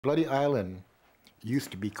Bloody Island used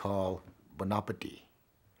to be called Bonaparte,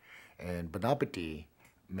 and Bonaparte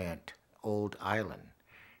meant old island.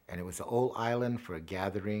 And it was an old island for a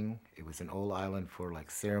gathering. It was an old island for like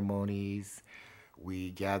ceremonies. We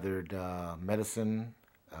gathered medicine,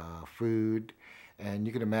 food, and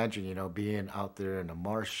you can imagine, being out there in the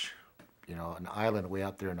marsh, an island way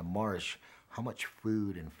out there in the marsh, how much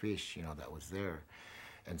food and fish, that was there.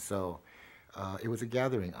 And so it was a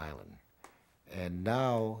gathering island. And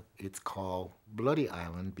now it's called Bloody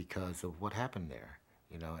Island because of what happened there,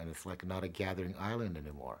 and it's like not a gathering island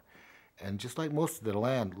anymore. And just like most of the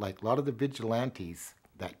land, like a lot of the vigilantes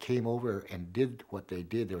that came over and did what they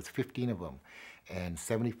did, there was 15 of them and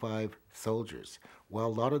 75 soldiers. Well, a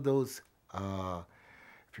lot of those,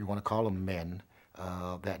 if you want to call them men,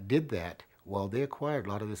 that did that, well, they acquired a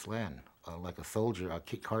lot of this land. Like a soldier,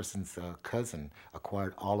 Kit Carson's cousin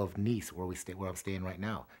acquired all of Nice, where I'm staying right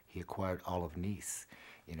now. He acquired all of Nice,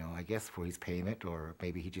 I guess for his payment, or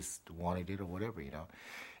maybe he just wanted it or whatever,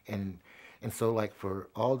 and and so like for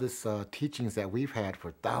all this teachings that we've had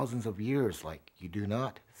for thousands of years, like you do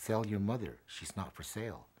not sell your mother, she's not for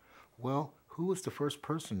sale. Well, who was the first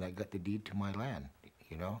person that got the deed to my land,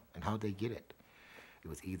 and how'd they get it? It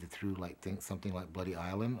was either through something like Bloody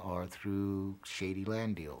Island or through shady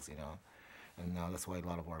land deals, and now that's why a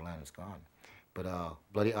lot of our land is gone. But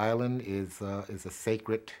Bloody Island is a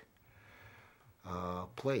sacred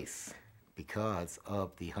place because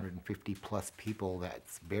of the 150 plus people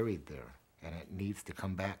that's buried there, and it needs to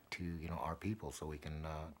come back to our people so we can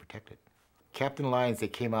protect it. Captain Lyons, they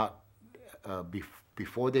came out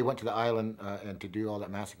before they went to the island and to do all that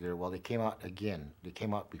massacre. Well, they came out again. They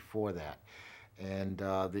came out before that, and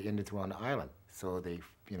the Indians were on the island, so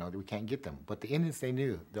we can't get them. But the Indians, they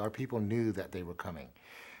knew. Our people knew that they were coming.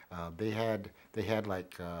 They had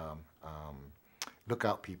like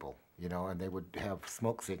lookout people, and they would have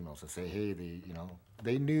smoke signals and say, hey,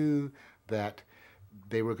 they knew that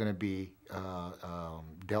they were going to be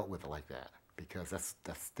dealt with like that, because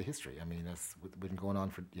that's the history. I mean, that's been going on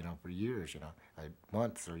for years,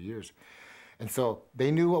 months or years. And so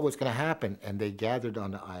they knew what was going to happen, and they gathered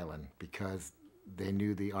on the island because they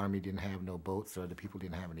knew the army didn't have no boats, or the people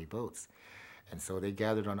didn't have any boats. And so they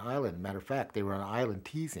gathered on the island. Matter of fact, they were on the island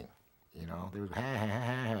teasing. They would ha ha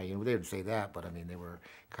ha ha. They didn't say that, but I mean they were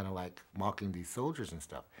kind of like mocking these soldiers and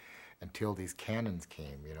stuff, until these cannons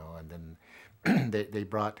came, and then they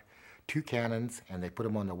brought 2 cannons and they put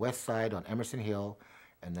them on the west side on Emerson Hill,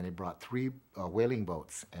 and then they brought 3 whaling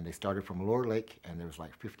boats, and they started from Lower Lake, and there was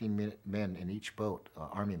like 15 men in each boat,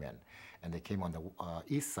 army men, and they came on the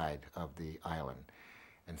east side of the island.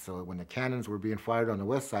 And so when the cannons were being fired on the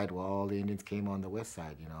west side, well, all the Indians came on the west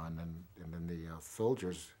side, and then the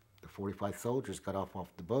soldiers, the 45 soldiers, got off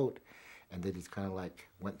the boat, and they just kind of like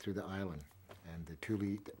went through the island. And the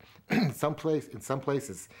Tule, in some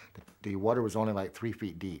places, the water was only like 3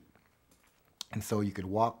 feet deep, and so you could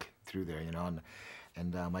walk through there,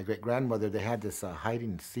 And my great grandmother, they had this hide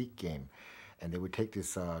and seek game, and they would take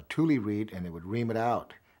this Tule reed and they would ream it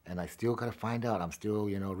out. And I still gotta find out. I'm still,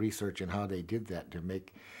 researching how they did that to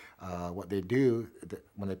make what they do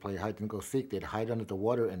when they play hide and go seek. They'd hide under the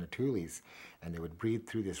water in the tules, and they would breathe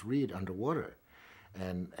through this reed underwater.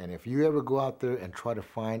 And if you ever go out there and try to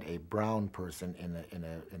find a brown person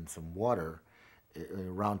in some water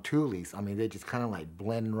around tules, I mean they just kind of like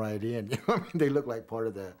blend right in. I mean they look like part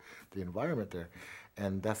of the environment there,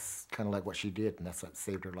 and that's kind of like what she did, and that's what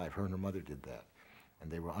saved her life. Her and her mother did that. And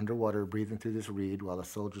they were underwater breathing through this reed while the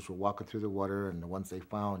soldiers were walking through the water, and the ones they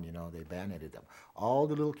found, they bayoneted them. All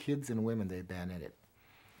the little kids and women, they bayoneted.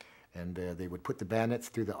 And they would put the bayonets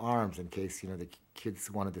through the arms in case, the kids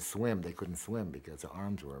wanted to swim. They couldn't swim because their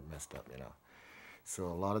arms were messed up, So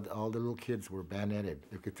all the little kids were bayoneted.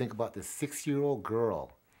 You could think about this 6-year-old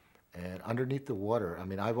girl, and underneath the water. I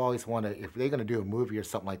mean, I've always wanted, if they're going to do a movie or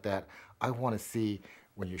something like that, I want to see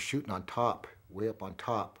when you're shooting on top, way up on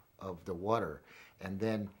top of the water, and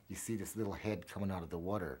then you see this little head coming out of the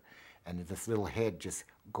water, and this little head just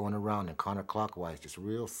going around in counterclockwise, just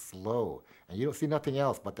real slow, and you don't see nothing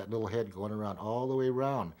else but that little head going around all the way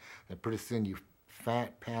around, and pretty soon you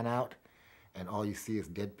pan out, and all you see is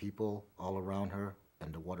dead people all around her,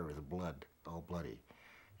 and the water is blood, all bloody.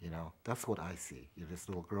 That's what I see. This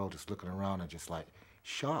little girl just looking around and just like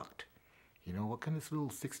shocked. What can this little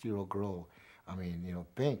 6-year-old girl, I mean,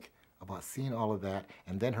 think about seeing all of that,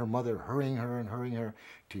 and then her mother hurrying her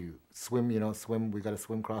to swim, swim. We got to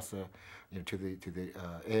swim across the, to the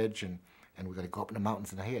edge, and we got to go up in the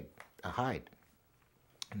mountains and hide.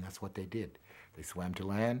 And that's what they did. They swam to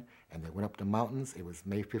land, and they went up the mountains. It was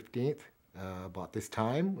May 15th, about this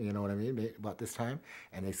time, you know what I mean, about this time,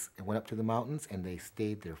 and they went up to the mountains and they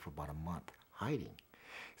stayed there for about a month hiding.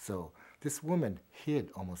 So this woman hid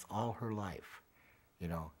almost all her life, you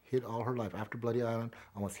know, hid all her life after Bloody Island,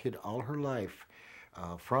 almost hid all her life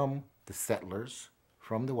from the settlers,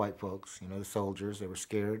 from the white folks, you know, the soldiers. They were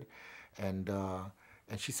scared, and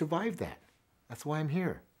she survived that. That's why I'm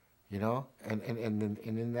here, you know. And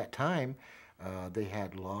in that time, they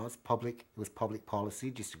had laws. It was public policy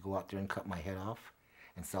just to go out there and cut my head off,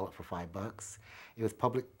 and sell it for $5. It was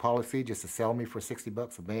public policy just to sell me for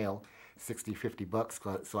 $60 a male, 60,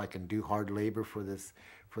 $50, so I can do hard labor for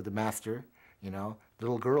the master. You know,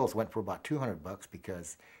 little girls went for about $200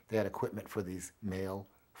 because they had equipment for these male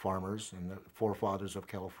farmers and the forefathers of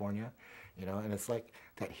California, you know. And it's like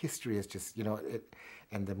that history is just, you know,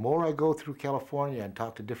 and the more I go through California and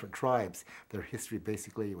talk to different tribes, their history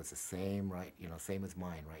basically was the same, right, you know, same as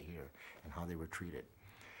mine right here, and how they were treated.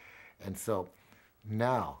 And so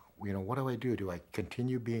now, you know, what do I do? Do I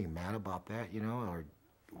continue being mad about that, you know, or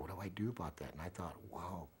what do I do about that? And I thought,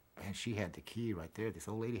 wow, man, she had the key right there. This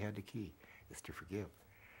old lady had the key, is to forgive,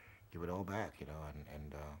 give it all back, you know.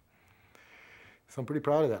 And so I'm pretty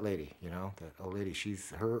proud of that lady, you know, that old lady. She's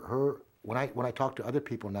her. When I talk to other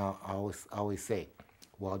people now, I always say,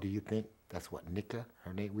 well, do you think that's what Nika,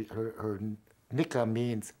 her name, her Nika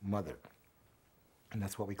means mother, and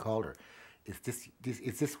that's what we called her. Is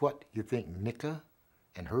this what you think Nika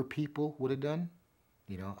and her people would have done?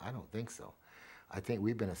 You know, I don't think so. I think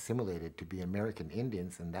we've been assimilated to be American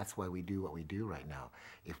Indians, and that's why we do what we do right now.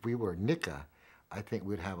 If we were Nika, I think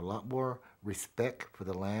we'd have a lot more respect for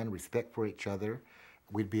the land, respect for each other.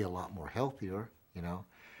 We'd be a lot more healthier, you know.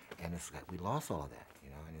 And it's like we lost all of that, you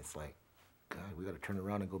know. And it's like, God, we got to turn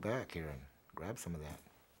around and go back here and grab some of that.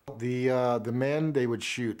 The men they would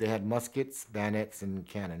shoot. They had muskets, bayonets, and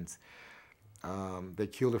cannons. They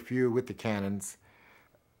killed a few with the cannons.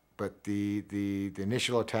 But the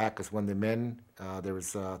initial attack is when the men, there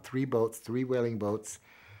was 3 boats, 3 whaling boats,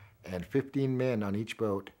 and 15 men on each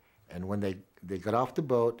boat. And when they got off the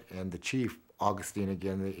boat, and the chief, Augustine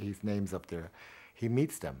again, his name's up there, he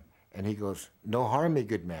meets them, and he goes, "No harm me,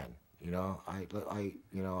 good man. You know,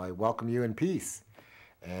 I welcome you in peace."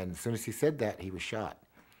 And as soon as he said that, he was shot,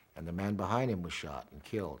 and the man behind him was shot and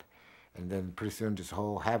killed. And then pretty soon, this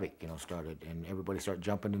whole havoc, you know, started, and everybody started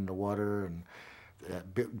jumping in the water. And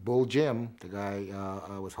Bull Jim, the guy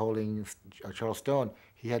was holding Charles Stone,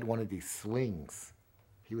 he had one of these slings.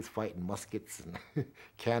 He was fighting muskets and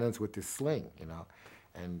cannons with this sling, you know,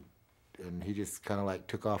 and he just kind of like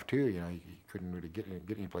took off too, you know. He couldn't really get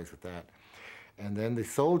any place with that. And then the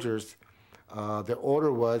soldiers, the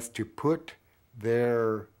order was to put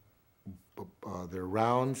their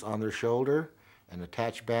rounds on their shoulder and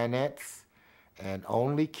attach bayonets, and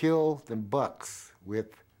only kill the bucks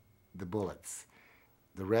with the bullets.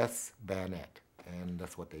 The rest, bayonet, and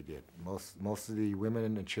that's what they did. Most of the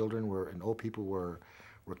women and children and old people were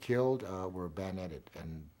killed, were bayoneted,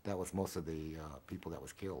 and that was most of the people that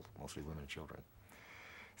was killed, mostly women and children.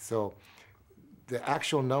 So the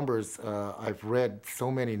actual numbers, I've read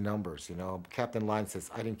so many numbers, you know. Captain Line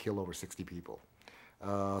says, I didn't kill over 60 people.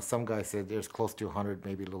 Some guy said there's close to 100,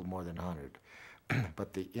 maybe a little more than 100.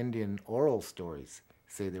 But the Indian oral stories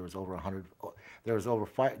say there was over 100, there was over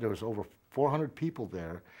 400 people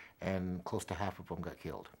there, and close to half of them got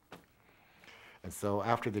killed. And so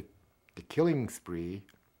after the killing spree,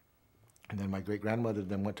 and then my great-grandmother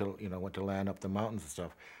then went to land up the mountains and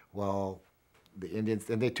stuff. Well, the Indians,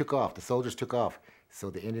 and they took off. The soldiers took off. So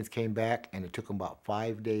the Indians came back, and it took them about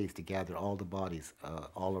 5 days to gather all the bodies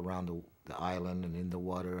all around the island and in the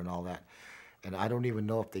water and all that. And I don't even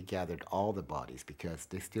know if they gathered all the bodies, because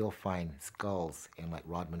they still find skulls in like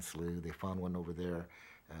Rodman Slough. They found one over there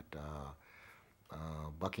at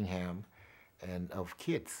Buckingham, and of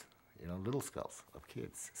kids, you know, little skulls of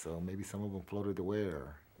kids. So maybe some of them floated away,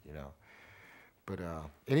 or, you know. But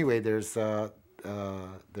anyway, there's a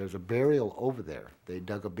burial over there. They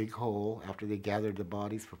dug a big hole after they gathered the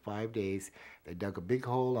bodies for 5 days. They dug a big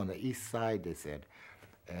hole on the east side, they said,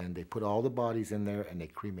 and they put all the bodies in there, and they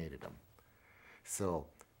cremated them. So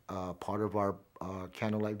part of our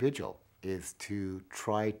candlelight vigil is to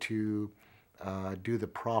try to do the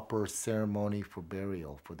proper ceremony for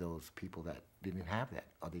burial for those people that didn't have that.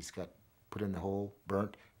 Or they just got put in the hole,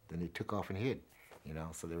 burnt, then they took off and hid, you know.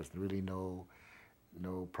 So there was really no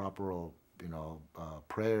proper, you know,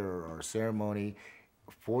 prayer or ceremony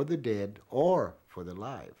for the dead or for the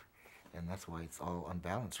live. And that's why it's all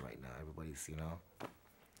unbalanced right now. Everybody's, you know,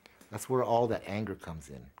 that's where all that anger comes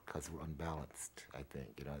in, because we're unbalanced, I think.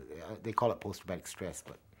 You know, they call it post-traumatic stress,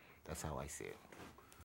 but that's how I see it.